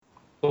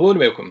Hello and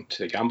welcome to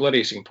the Gambler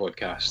Racing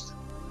Podcast.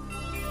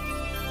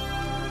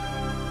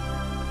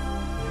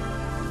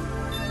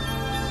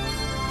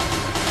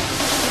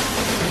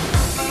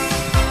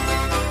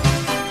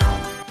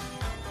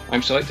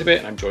 I'm Selectabet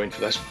and I'm joined for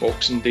this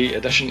Boxing Day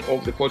edition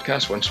of the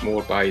podcast once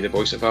more by the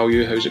voice of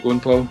value. How's it going,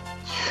 Paul?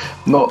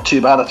 Not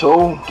too bad at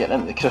all.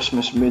 Getting into the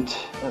Christmas mood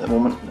at the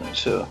moment,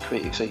 so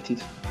quite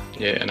excited.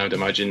 Yeah, and I'd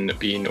imagine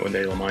being on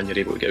the Isle of Man, you're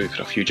able to get out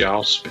for a few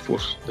jars before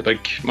the big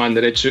man in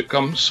the red suit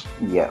comes.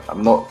 Yeah,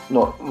 I'm not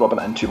rubbing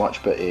it in too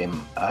much, but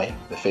aye,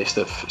 the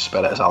festive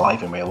spirit is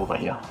alive and well over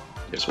here.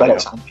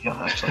 Spirits and beer,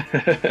 actually.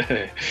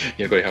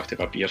 You're going to have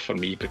a beer for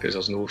me because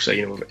there's no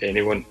sign of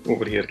anyone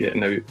over here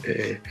getting out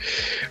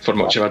for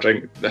much of a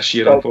drink this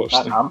year,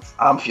 unfortunately.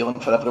 I'm feeling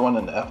for everyone,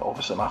 and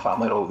obviously my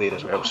family are all there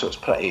as well, so it's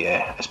pretty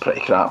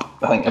crap.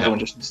 I think everyone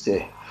just needs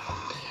to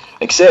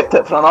accept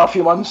it for another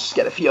few months,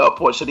 get the feet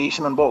up, watch the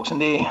racing on Boxing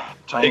Day.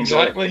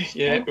 Exactly,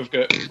 yeah, we've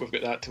got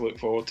that to look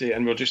forward to,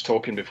 and we were just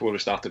talking before we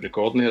started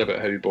recording here about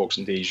how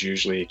Boxing Day is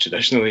usually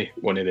traditionally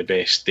one of the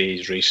best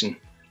days racing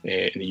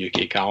in the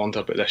UK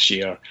calendar, but this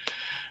year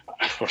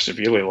we're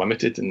severely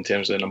limited in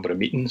terms of the number of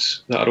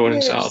meetings that are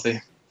on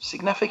Saturday.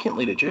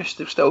 Significantly reduced.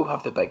 They'll still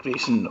have the big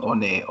racing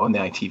on the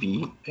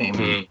ITV,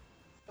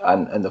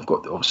 and they've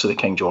got obviously the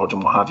King George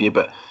and what have you.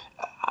 But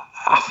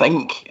I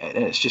think,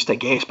 and it's just a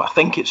guess, but I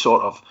think it's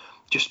sort of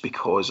just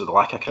because of the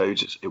lack of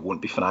crowds, it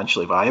won't be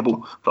financially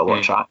viable for a lot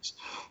of tracks.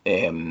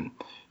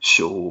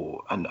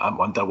 So, and I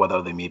wonder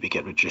whether they maybe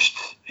get reduced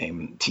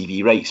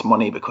TV rights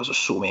money because there's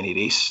so many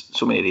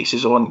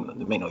races on.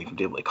 They might not even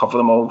be able to cover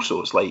them all.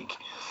 So it's like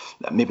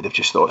maybe they've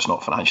just thought it's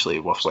not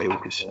financially worthwhile,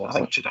 because I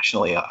think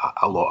traditionally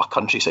a lot of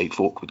countryside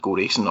folk would go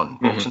racing on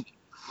Boxing,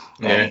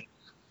 go out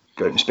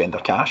and spend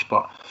their cash.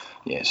 But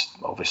yes,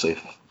 obviously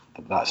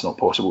that's not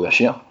possible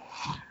this year.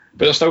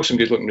 But there's still some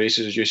good looking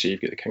races, as you say.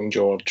 You've got the King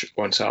George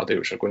on Saturday,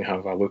 which we're going to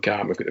have a look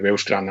at. We've got the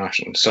Welsh Grand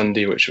National on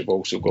Sunday, which we've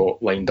also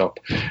got lined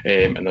up.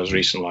 And there's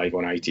racing live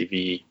on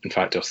ITV. In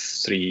fact, there are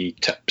 3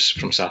 tips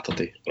from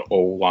Saturday. They're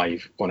all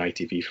live on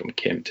ITV from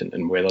Kempton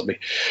and Wetherby.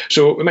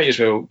 So we might as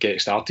well get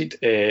started.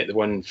 The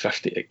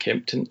 150 at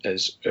Kempton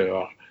is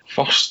our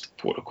first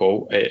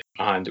protocol.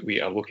 And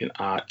we are looking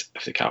at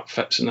if the cap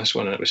fits in this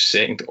one. And it was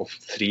second of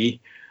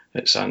 3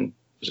 at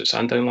Was it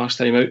Sandown last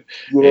time out?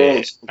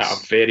 Yes. At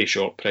a very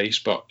short price,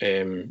 but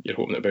you're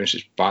hoping it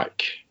bounces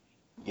back.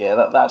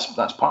 Yeah, that's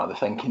part of the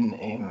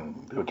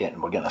thinking. We're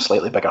getting a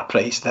slightly bigger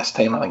price this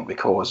time, I think,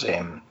 because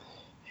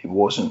it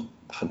wasn't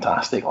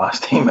fantastic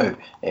last time out.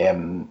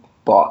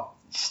 But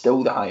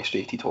still the highest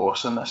rated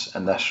horse in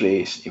this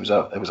race. It was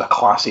a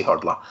classy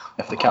hurdler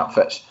if the cap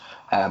fits.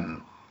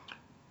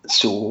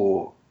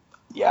 So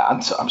yeah,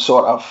 I'm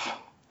sort of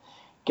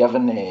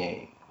giving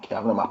him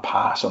a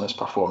pass on his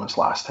performance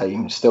last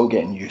time. Still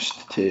getting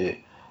used to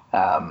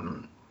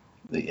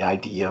the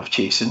idea of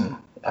chasing,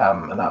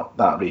 and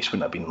that race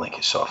wouldn't have been like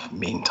his sort of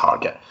main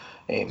target.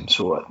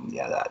 So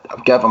yeah,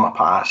 I've given him a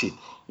pass.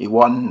 He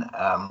won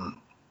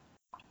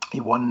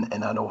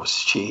in a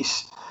novice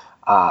chase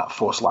at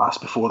Foss Last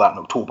before that in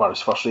October,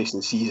 his first race of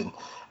the season,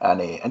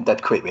 and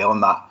did quite well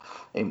in that,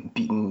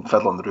 beating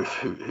Fiddler on the Roof,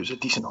 who's a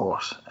decent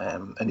horse,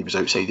 and he was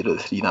outside of the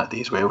 3 that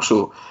day as well.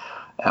 So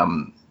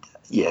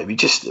yeah, we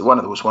just one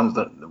of those ones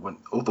that,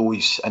 although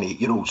he's an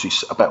 8-year-old, so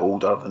he's a bit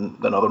older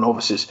than other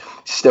novices,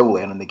 still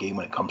learning the game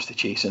when it comes to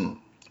chasing,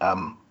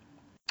 and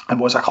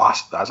was a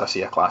class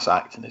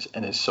act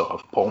in his sort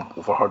of pomp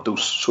over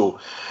hurdles. So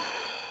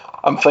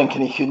I'm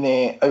thinking he can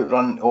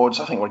outrun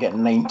odds. I think we're getting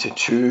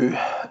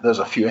 9-2. There's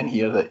a few in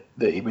here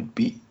that he would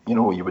beat,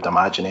 you would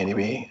imagine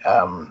anyway,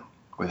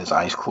 with his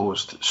eyes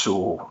closed.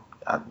 So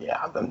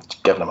yeah, I'm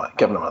giving him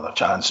another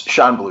chance.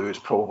 Shan Blue is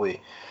probably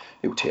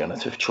the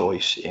alternative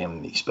choice.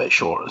 He's a bit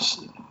short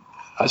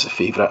as a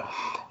favourite,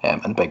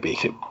 and Big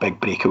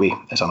Breakaway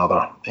is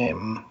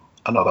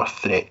another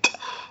threat.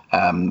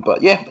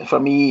 But yeah, for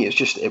me,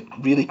 it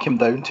really came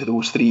down to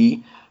those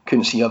 3.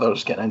 Couldn't see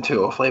others getting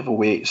into off level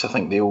weights. I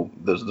think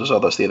there's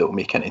others there that will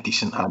make into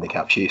decent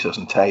handicap chasers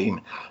in time.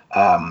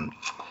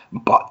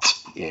 But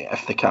yeah,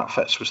 if the cap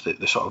fits was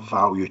the sort of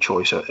value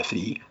choice out of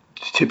 3.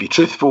 To be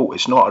truthful,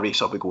 it's not a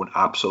race I'll be going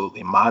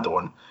absolutely mad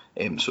on.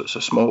 So it's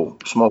a small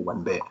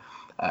win bet.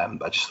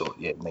 I just thought,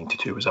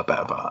 9-2 was a bit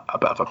of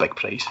a big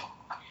price.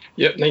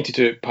 Yep,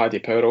 92 at Paddy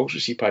Power. I also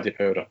see Paddy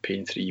Power are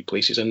paying 3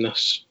 places in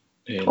this.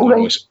 There's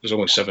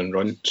only 7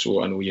 run,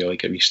 so I know you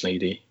like a wee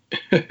snidey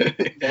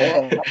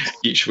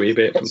each way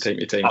bet from time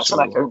to time. That's an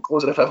account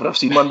closer if ever I've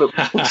seen one,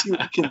 but we'll see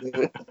what we can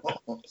do.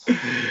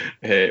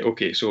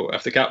 Okay, so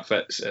if the cap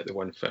fits at the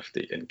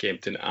 150 in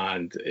Kempton,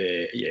 and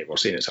we're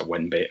saying it's a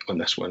win bet on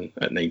this one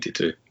at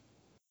 92.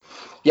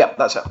 Yep,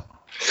 that's it.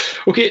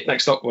 Okay,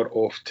 next up we're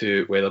off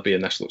to Wetherby,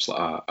 and this looks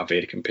like a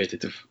very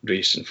competitive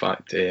race, in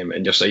fact,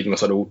 and you're siding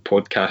with an old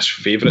podcast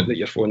favourite that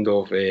you're fond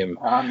of,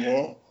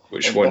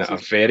 which won at a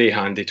very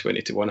handy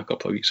 20-1 a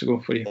couple of weeks ago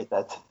for you. It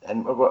did,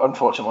 and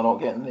unfortunately we're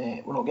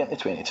not getting the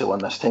 20-1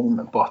 this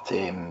time, but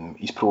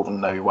he's proven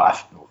now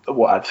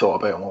what I'd thought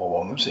about him all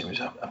along. He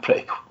was a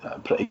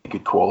pretty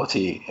good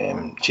quality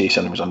chaser,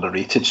 and he was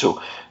underrated.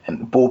 So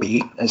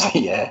Bobby is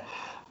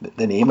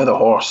the name of the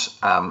horse,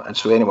 and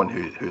so anyone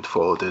who'd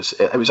followed us,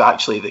 it was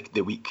actually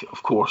the week,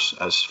 of course,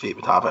 as fate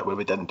would have it, where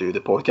we didn't do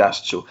the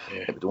podcast, so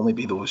it would only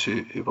be those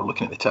who were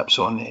looking at the tips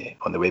on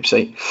the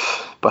website.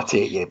 But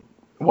yeah,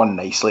 won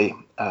nicely.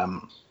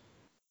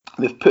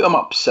 They've put him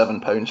up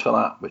 £7 for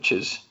that, which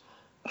is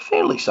a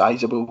fairly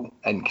sizable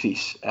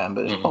increase,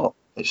 but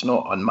it's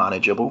not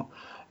unmanageable.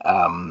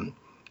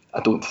 I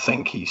don't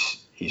think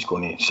he's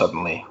going to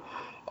suddenly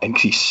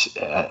increase,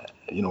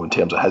 in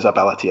terms of his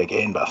ability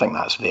again. But I think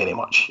that's very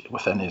much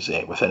within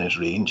his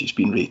range. He's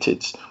been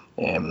rated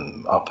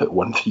up at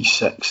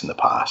 136 in the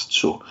past,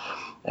 so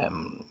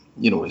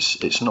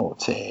it's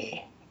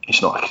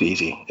not a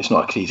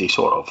crazy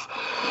sort of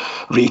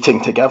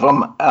rating to give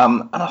him.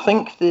 And I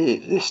think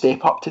the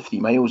step up to 3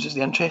 miles is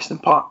the interesting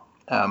part.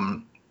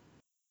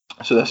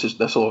 So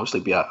this will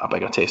obviously be a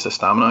bigger test of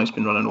stamina. He's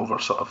been running over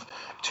sort of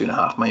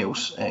 2.5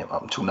 miles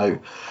up until now,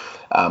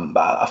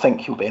 but I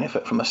think he'll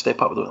benefit from a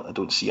step up. I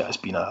don't see it as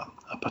being a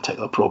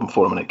particular problem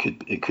for him,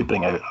 and it could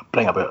bring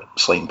about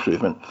slight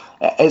improvement.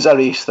 It is a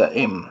race that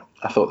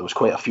I thought there was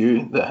quite a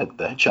few that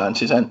had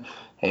chances in.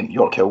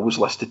 York Hill was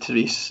listed to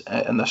race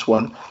in this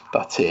one,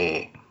 but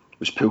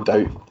was pulled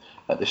out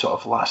at the sort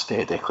of last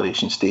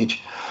declaration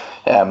stage.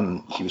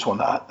 He was one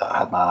that I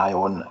had my eye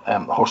on.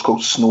 A horse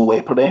called Snow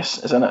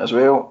Leopardess is in it as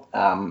well.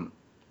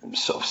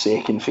 Sort of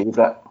second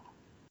favourite.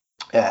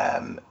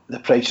 The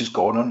price has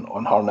gone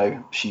on her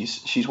now.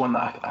 She's one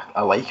that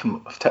I like.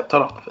 I've tipped her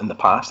up in the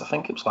past. I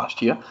think it was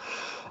last year.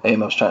 I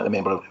was trying to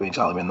remember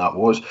exactly when that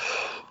was.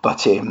 But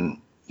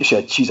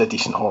she's a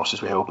decent horse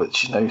as well. But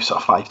she's now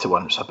sort of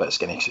 5-1. It's a bit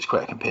skinny because it's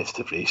quite a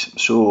competitive race.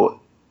 So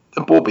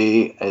Beau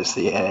Bay is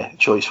the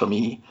choice for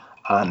me.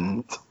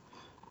 And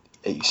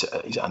he's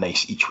a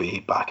nice each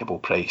way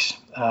backable price,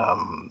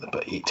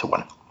 about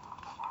 8-1.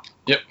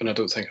 Yep, and I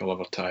don't think I'll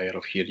ever tire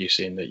of hear you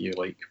saying that you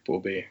like Beau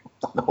Bay.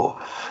 No,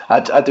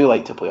 I do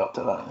like to play up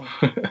to that.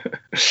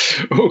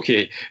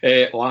 Okay,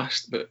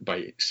 last but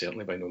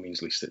certainly by no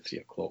means least at 3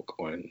 o'clock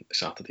on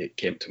Saturday at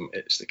Kempton,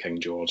 it's the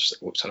King George.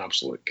 It's an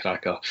absolute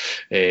cracker.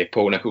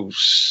 Paul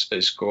Nicholls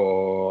has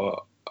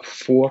got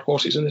 4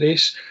 horses in the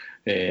race,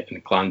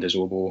 and Clan des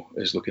Obeaux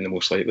is looking the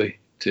most likely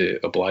to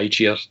oblige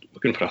here,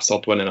 looking for a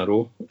third win in a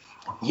row.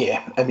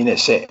 Yeah, I mean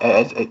it's sort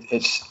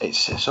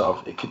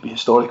of, it could be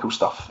historical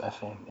stuff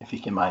if he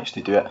can manage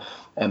to do it.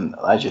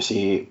 As you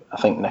say, I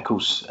think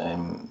Nicholls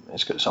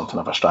has got something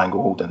of a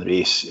stranglehold in the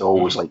race. He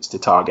always likes to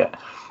target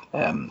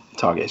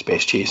his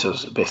best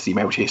 3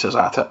 mile chasers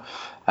at it,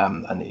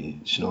 and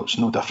it's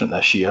no different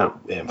this year.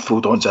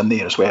 Frodon's in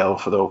there as well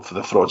for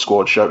the Fraud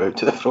Squad. Shout out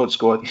to the Fraud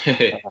Squad.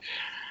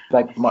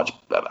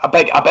 A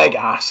big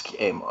ask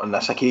on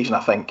this occasion, I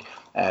think.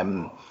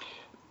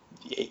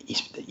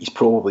 He's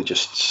probably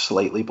just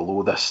slightly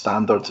below this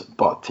standard,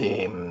 but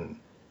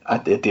I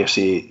dare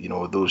say,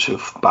 those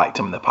who've backed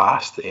him in the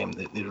past,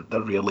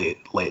 they're really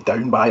let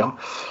down by him.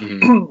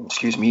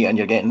 Excuse me. And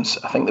you're getting,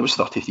 I think there was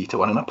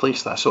 33-1 in a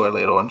place that I saw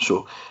earlier on.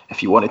 So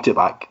if you wanted to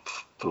back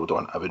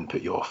Frodon, I wouldn't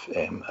put you off.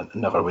 I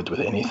never would with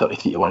any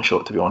 33-1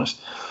 shot, to be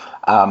honest.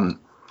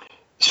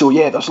 So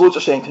yeah, there's loads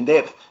of strength and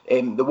depth.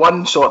 The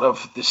one sort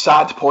of the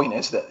sad point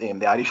is that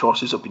the Irish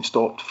horses have been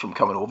stopped from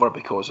coming over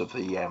because of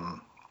the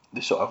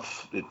sort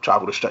of the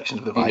travel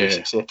restrictions with the virus,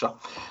 etc.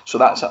 So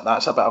that's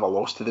a bit of a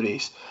loss to the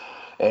race.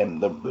 There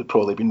would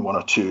probably been 1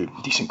 or 2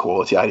 decent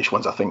quality Irish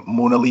ones. I think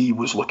Mona Lee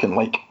was looking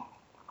like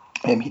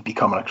he'd be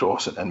coming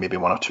across, and maybe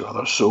 1 or 2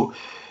 others. So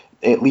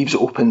it leaves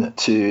it open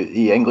to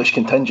the English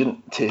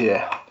contingent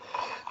to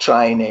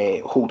try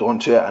and hold on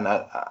to it. And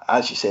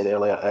as you said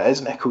earlier, it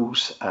is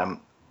Nicholls.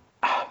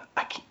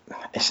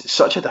 It's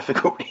such a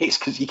difficult race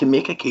because you can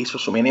make a case for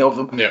so many of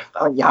them. Yeah.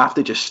 I think you have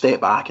to just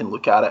step back and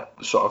look at it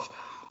sort of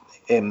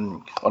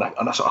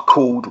on a sort of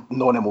cold,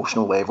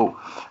 non-emotional level.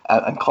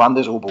 And Clan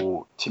des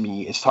Obeaux, to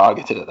me, is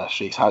targeted at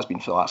this race, has been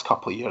for the last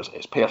couple of years.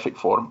 It's perfect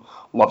for him,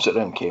 loves it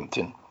around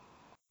Kempton,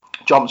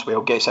 jumps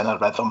well, gets in a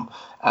rhythm,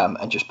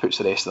 and just puts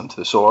the rest of them to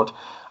the sword.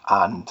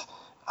 And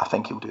I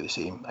think he'll do the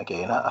same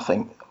again. I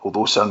think,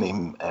 although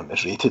Surname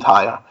is rated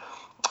higher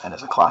and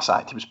as a class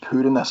act, he was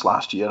poor in this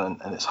last year,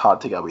 and it's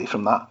hard to get away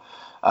from that.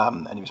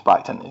 And he was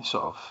backed into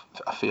sort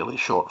of a fairly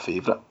short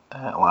favourite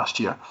last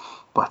year.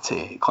 But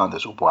Clan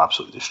des Obeaux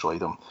absolutely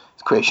destroyed him.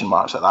 Question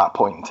marks at that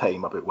point in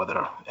time about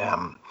whether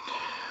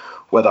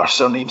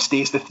Surname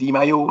stays the 3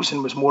 miles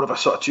and was more of a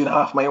sort of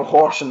 2.5 mile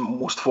horse, and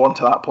most form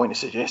to that point has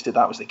suggested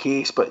that was the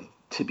case. But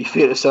to be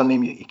fair to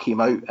Surname, he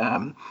came out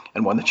and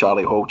won the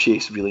Charlie Hall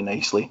Chase really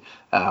nicely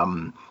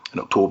in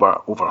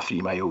October over 3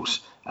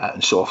 miles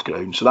in soft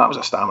ground. So that was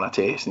a stamina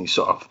test, and he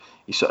sort of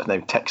now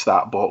ticks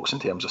that box in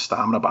terms of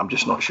stamina. But I'm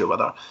just not sure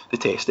whether the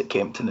test at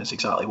Kempton is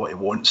exactly what he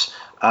wants.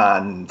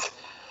 And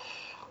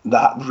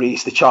that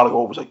race, the Charlie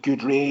Hall, was a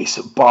good race,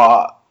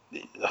 but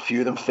a few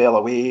of them fell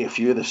away, a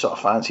few of the sort of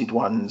fancied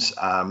ones,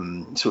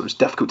 so it was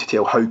difficult to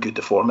tell how good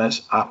the form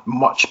is. I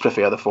much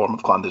prefer the form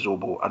of Clan des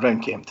Obeaux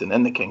around Kempton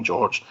in the King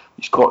George.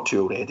 He's got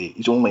 2 already.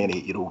 He's only an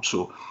 8-year-old,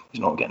 so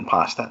he's not getting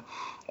past it.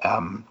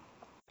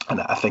 And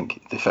I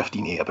think the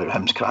 15-8 about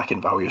him's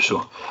cracking value,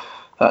 so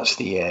that's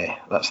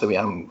the way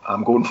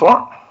I'm going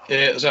for.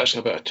 Yeah, there's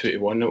actually about a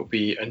 2-1. It'll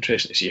be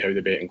interesting to see how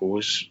the betting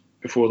goes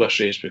before this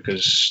race,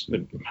 because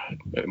at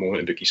the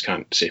moment the bookies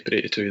can't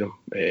separate the two of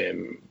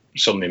them.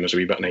 Surname is a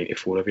wee bit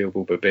 94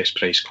 available, but best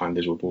price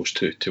Clandis-Obo's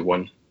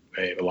 2-1.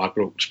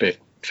 Ladbrokes bet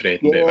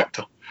Fred and bet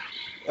Victor.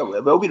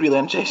 It will be really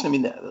interesting. I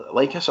mean,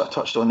 like I sort of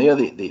touched on there,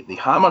 they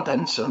hammered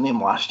in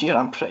Surname last year.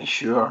 I'm pretty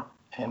sure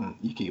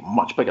you could get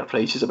much bigger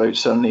prices about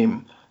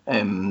Surname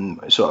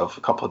sort of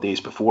a couple of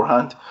days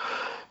beforehand.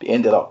 But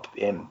ended up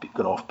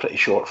going off pretty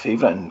short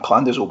favourite, and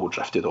Clandis-Obo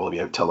drifted all the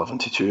way out to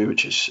 11-2,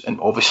 which is, and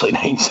obviously in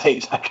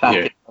hindsight, a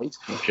cracking price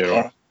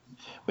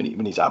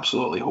when he's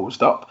absolutely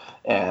hosed up.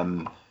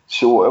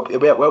 So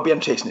it will be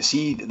interesting to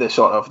see the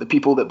sort of the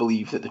people that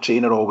believe that the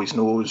trainer always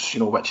knows,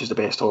 which is the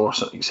best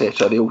horse,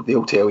 etc.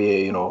 They'll tell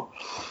you,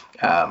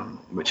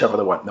 whichever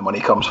the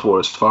money comes for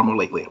is far more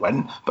likely to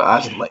win.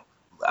 But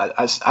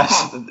as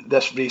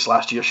this race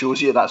last year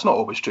shows you, that's not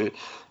always true.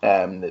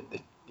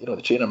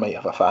 The trainer might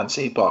have a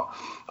fancy, but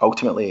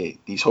ultimately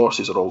these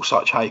horses are all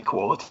such high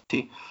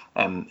quality.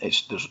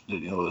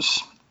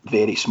 There's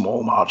very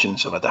small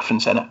margins of a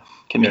difference in it.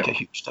 Can make a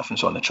huge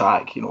difference on the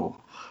track.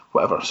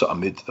 Whatever sort of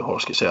mood the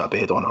horse gets out of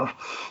bed on, or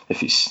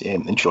if he's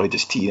enjoyed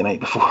his tea the night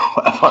before,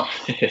 whatever.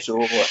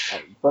 So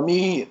for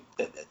me,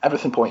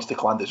 everything points to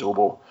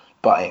Clandis-Obo,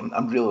 but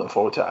I'm really looking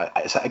forward to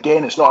it.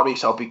 It's not a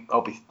race I'll be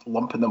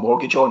lumping the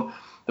mortgage on.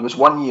 There was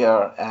one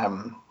year,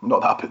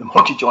 not that I put the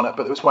mortgage on it,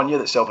 but there was one year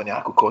that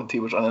Silviniaco Conti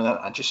was running it.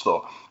 I just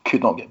thought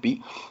could not get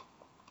beat.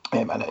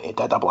 And it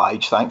did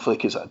oblige, thankfully,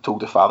 because I told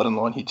the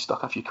father-in-law and he'd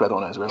stuck a few quid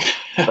on it as well.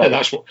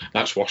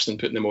 That's worse than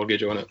putting the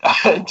mortgage on it.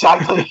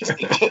 Exactly. It's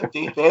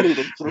a very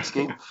dangerous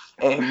game.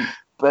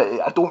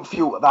 But I don't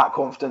feel that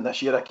confident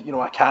this year.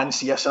 I can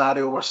see a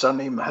scenario where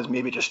Surname has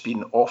maybe just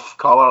been off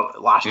colour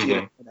last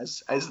year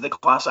as the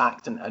class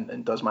act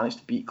and does manage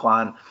to beat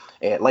Clan.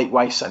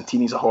 Likewise,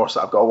 Santini's a horse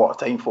that I've got a lot of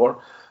time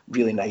for.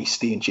 Really nice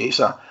staying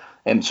chaser.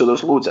 So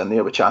there's loads in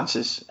there with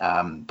chances.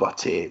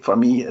 But for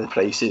me, the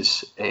price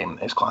is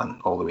Clan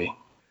all the way.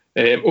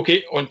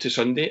 Okay, on to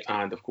Sunday,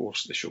 and of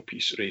course the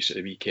showpiece race of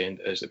the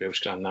weekend is the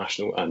Welsh Grand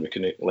National, and we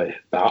couldn't let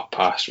that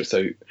pass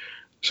without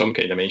some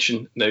kind of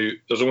mention. Now,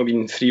 there's only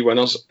been 3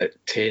 winners at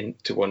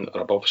 10-1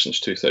 or above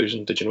since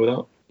 2000. Did you know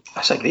that?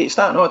 That's a great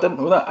stat. No, I didn't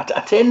know that. I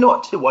tend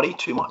not to worry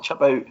too much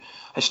about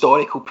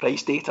historical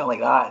price data like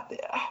that.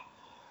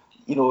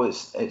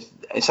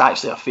 It's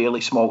actually a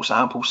fairly small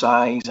sample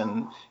size,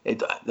 and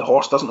the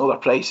horse doesn't know their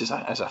price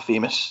as a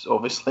famous,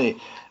 obviously,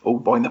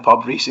 old boy in the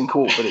pub racing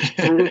quote, but it's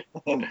true.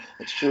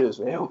 It's true as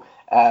well.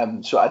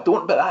 So I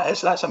don't, but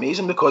that's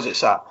amazing, because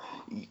it's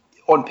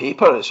on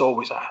paper it's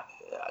always a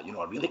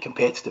really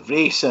competitive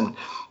race,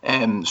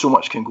 and so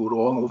much can go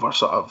wrong over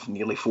sort of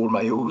nearly 4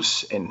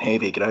 miles in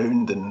heavy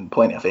ground and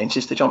plenty of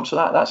fences to jump. So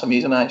that's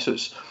amazing. So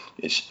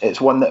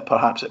it's one that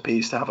perhaps it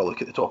pays to have a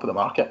look at the top of the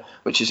market,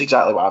 which is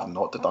exactly what I've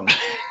not done.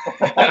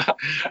 I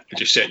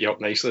just set you up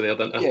nicely there,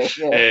 didn't I?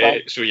 Yeah.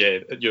 So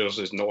yours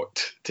is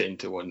not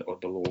 10-1 or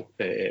below.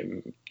 I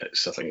think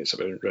it's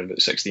around the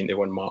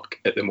 16-1 mark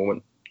at the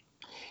moment.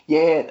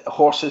 Yeah,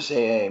 horses.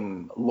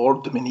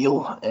 Lord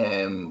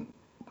Duminil.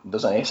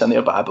 There's an S in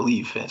there, but I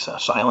believe it's a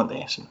silent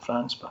S in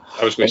France. But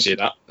I was going to say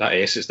that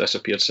S has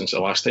disappeared since the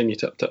last time you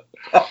tipped it.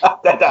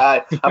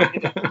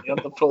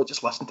 I'm probably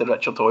just listening to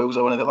Richard Hoyles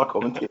or one of the other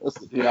commentators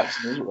who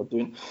actually knows what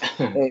we're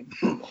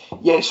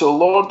doing. So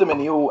Lord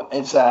Duminil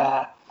is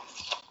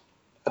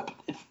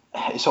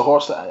it's a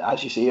horse that,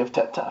 as you say, I've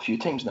tipped it a few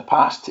times in the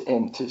past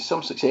to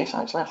some success.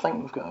 Actually, I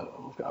think we've got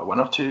a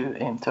win or two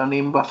to our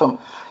name with him.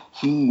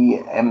 He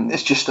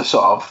is just a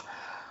sort of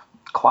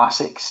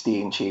classic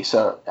staying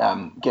chaser,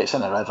 gets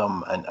in a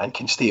rhythm and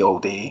can stay all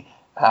day,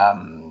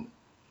 and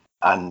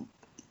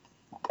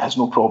has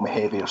no problem with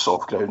heavy or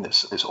soft ground.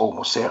 It's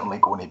almost certainly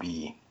going to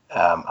be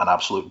an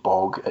absolute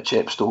bog at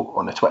Chepstow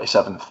on the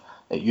 27th.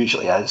 It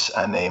usually is,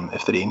 and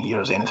if the rain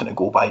here is anything to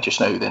go by just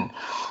now, then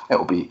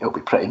it'll be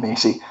pretty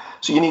messy.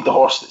 So you need the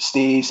horse that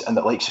stays and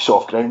that likes the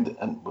soft ground,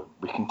 and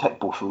we can tick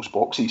both those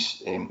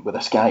boxes with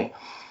this guy.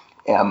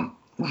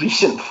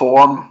 Recent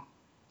form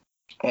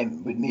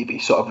would maybe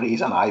sort of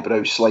raise an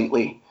eyebrow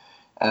slightly.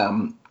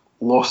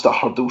 Lost a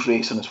hurdles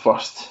race in his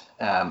first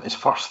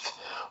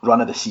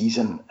run of the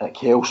season at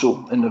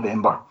Kelso in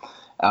November,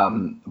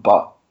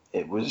 but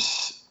it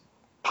was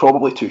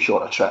probably too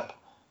short a trip.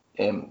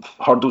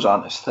 Hurdles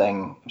aren't his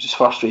thing. It was his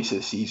first race of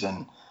the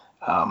season,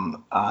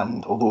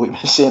 and although he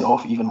was sent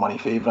off even money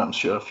favourite, I'm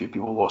sure a few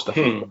people lost a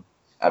few.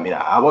 I mean,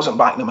 I wasn't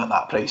backing him at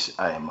that price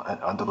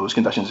under those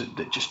conditions.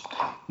 It just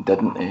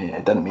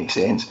didn't make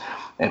sense.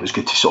 It was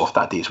good to soft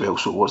that day as well,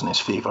 so it wasn't his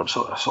favourite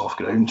sort of soft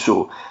ground.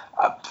 So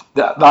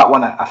that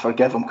one I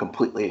forgive him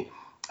completely.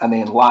 And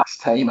then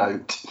last time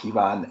out, he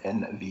ran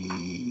in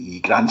the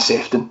Grand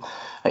Sefton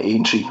at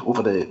Aintree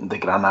over the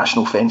Grand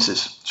National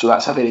fences. So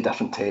that's a very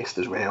different test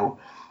as well.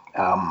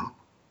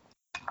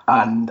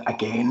 And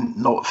again,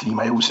 not 3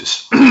 miles.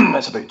 It's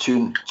about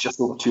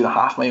just over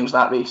 2.5 miles,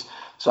 that race.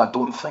 So I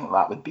don't think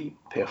that would be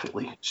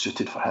perfectly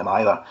suited for him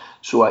either.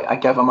 So I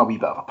give him a wee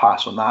bit of a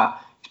pass on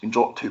that. He's been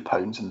dropped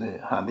 £2 in the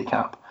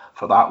handicap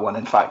for that one.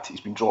 In fact, he's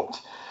been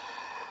dropped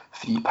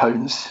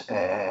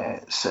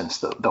 £3 since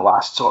the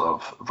last sort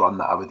of run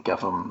that I would give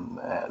him,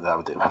 that I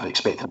would have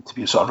expected him to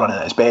be sort of running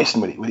at his best,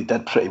 and where he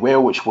did pretty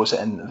well, which was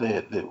in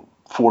the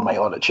 4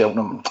 miler at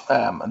Cheltenham,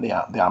 and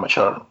the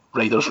amateur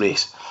riders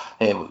race,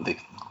 the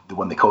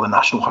one they call the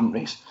National Hunt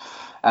race,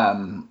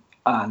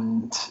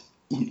 and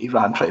he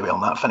ran pretty well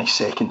in that, finished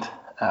second,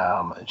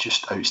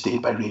 just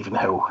outstayed by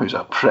Ravenhill, who's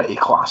a pretty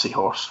classy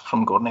horse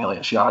from Gordon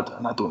Elliott's yard,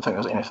 and I don't think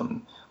there's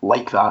anything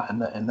like that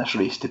in this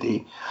race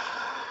today.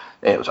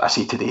 I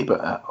say today,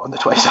 but on the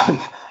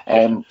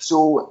 27th.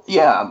 So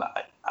yeah,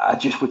 I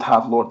just would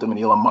have Lord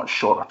Domineal a much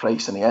shorter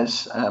price than he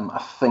is.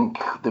 I think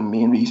the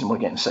main reason we're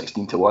getting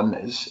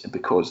 16-1 is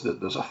because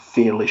there's a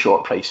fairly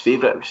short price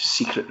favourite, which is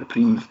Secret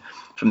Reprieve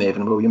from the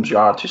Evan Williams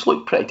yard, who's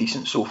looked pretty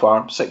decent so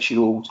far.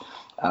 6-year-old,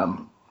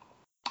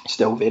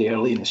 still very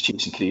early in his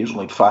chasing career. He's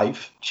only had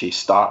 5 chase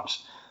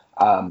starts,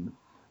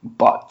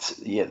 but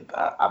yeah,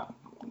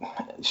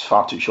 it's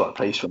far too short a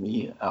price for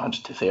me.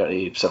 100 to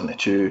 30,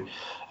 72.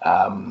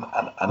 And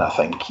I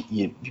think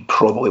you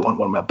probably want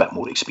one with a bit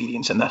more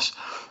experience in this.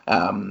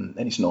 And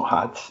he's not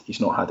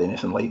had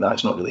anything like that.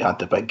 He's not really had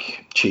the big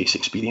chase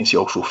experience. He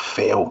also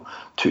fell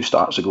 2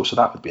 starts ago, so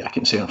that would be a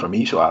concern for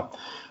me. So I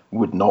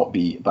would not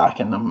be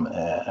backing him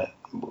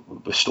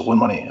with stolen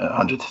money at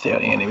 100 to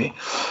 30 anyway.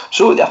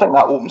 So I think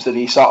that opens the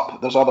race up.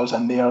 There's others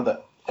in there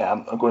that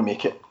are going to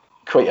make it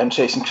quite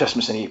interesting.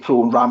 Christmas in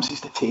April, and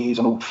Ramses Tay is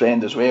an old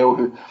friend as well,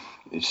 who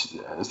is,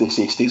 as they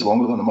say, stays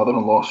longer than the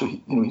mother-in-law, so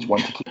he's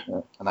one to keep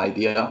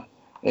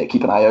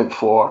keep an eye out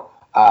for.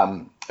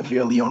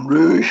 Via Leon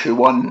Rouge, who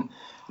won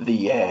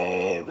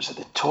the was it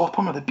the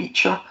Topham or the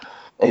Beecher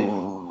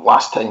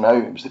last time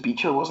out? It was the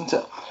Beecher, wasn't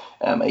it?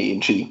 At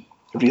Aintree,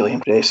 really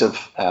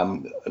impressive. I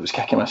was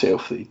kicking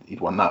myself that he'd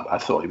won that. I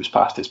thought he was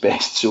past his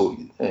best, so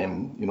I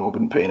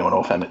wouldn't put anyone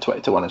off him at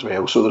 20-1 as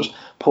well. So there's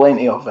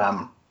plenty of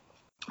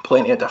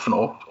different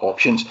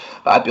options,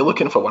 but I'd be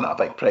looking for one at a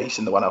big price,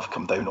 and the one I've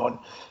come down on,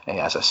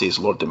 as I say, is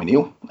Lord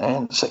Domineal,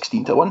 and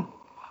 16-1.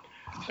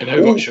 And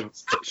how much?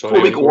 Sorry,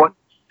 before we go on,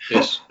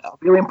 yes. A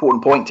really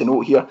important point to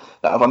note here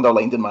that I've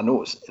underlined in my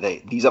notes: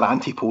 these are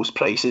anti-post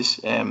prices.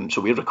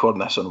 So we're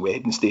recording this on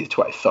Wednesday, the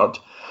 23rd,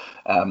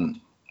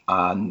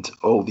 and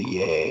all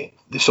the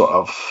sort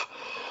of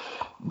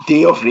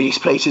day of race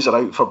prices are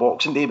out for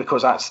Boxing Day,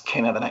 because that's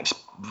kind of the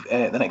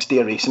next day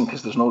of racing,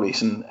 because there's no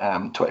racing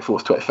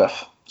 24th,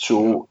 25th.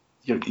 So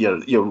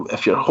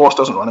if your horse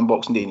doesn't run on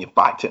Boxing Day and you've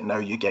backed it now,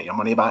 you get your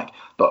money back.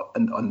 But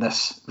on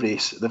this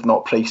race, they've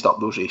not priced up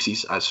those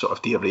races as sort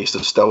of day of race.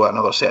 There's still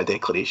another set of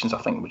declarations,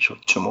 I think, which are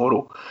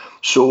tomorrow.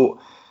 So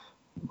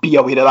be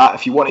aware of that.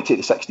 If you want to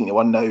take the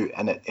 16-1 now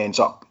and it ends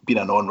up being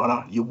a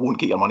non-runner, you won't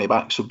get your money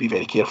back. So be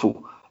very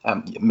careful.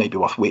 It may be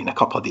worth waiting a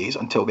couple of days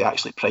until they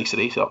actually price the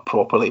race up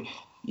properly.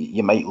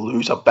 You might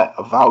lose a bit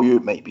of value.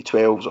 It might be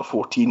 12s or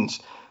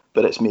 14s.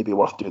 But it's maybe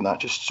worth doing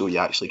that just so you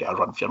actually get a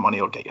run for your money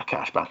or get your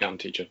cash back.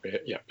 Guaranteed your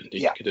bet, yeah,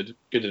 indeed. Yeah.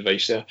 Good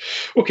advice there.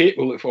 Okay,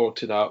 we'll look forward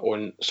to that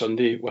on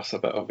Sunday with a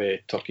bit of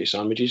turkey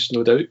sandwiches,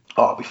 no doubt.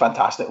 Oh, it'll be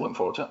fantastic. Looking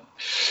forward to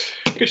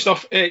it. Good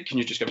stuff. Can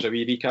you just give us a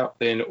wee recap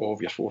then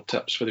of your 4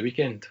 tips for the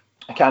weekend?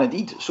 I can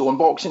indeed. So on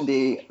Boxing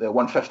Day, the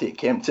 150 at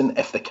Kempton,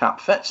 if the cap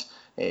fits,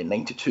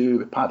 92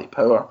 with Paddy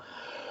Power.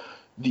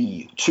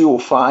 The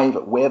 205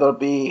 at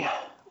Wetherby,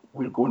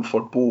 we're going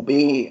for Beau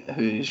Bay,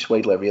 who's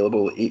widely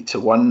available,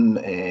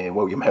 8-1,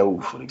 William Hill,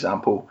 for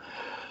example.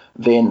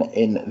 Then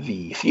in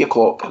the 3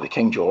 o'clock at the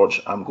King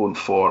George, I'm going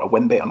for a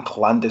win bet on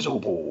Clandis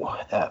Oboe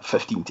at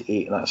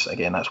 15-8,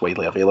 and that's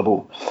widely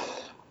available.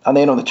 And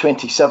then on the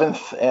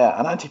 27th,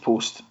 an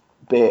anti-post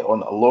bet on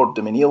Lord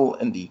Domineal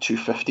in the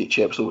 250 at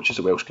Chepstow, which is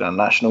the Welsh Grand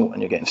National,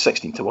 and you're getting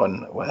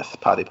 16-1 with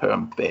Paddy Power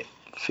and Bet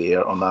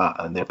Fair on that,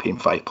 and they're paying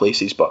 5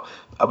 places, but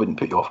I wouldn't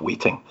put you off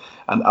waiting.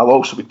 And I'll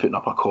also be putting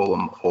up a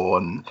column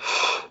on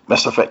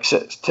Mr.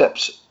 Fix-It's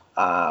tips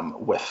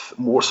with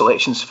more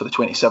selections for the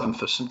 27th.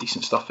 There's some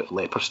decent stuff at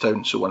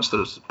Leopardstown, so once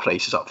there's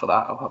prices up for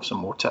that, I'll have some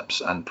more tips,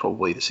 and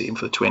probably the same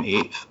for the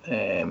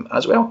 28th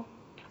as well.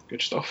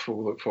 Good stuff.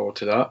 We'll look forward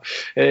to that.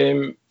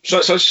 So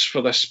that's us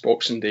for this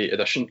Boxing Day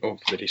edition of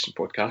the Racing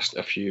Podcast.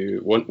 If you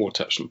want more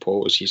tips from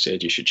Paul, as he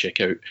said, you should check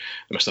out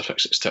the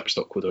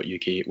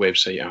mrfixitstips.co.uk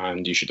website,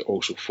 and you should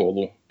also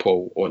follow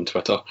Paul on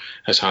Twitter.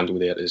 His handle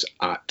there is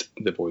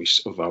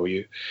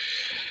 @thevoiceofvalue.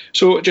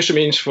 So it just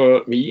remains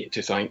for me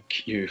to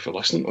thank you for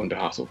listening on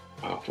behalf of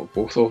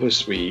both of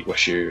us. We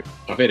wish you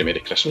a very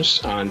Merry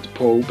Christmas, and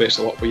Paul, best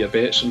of luck with your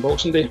bets on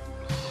Boxing Day.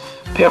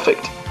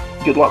 Perfect.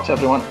 Good luck to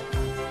everyone.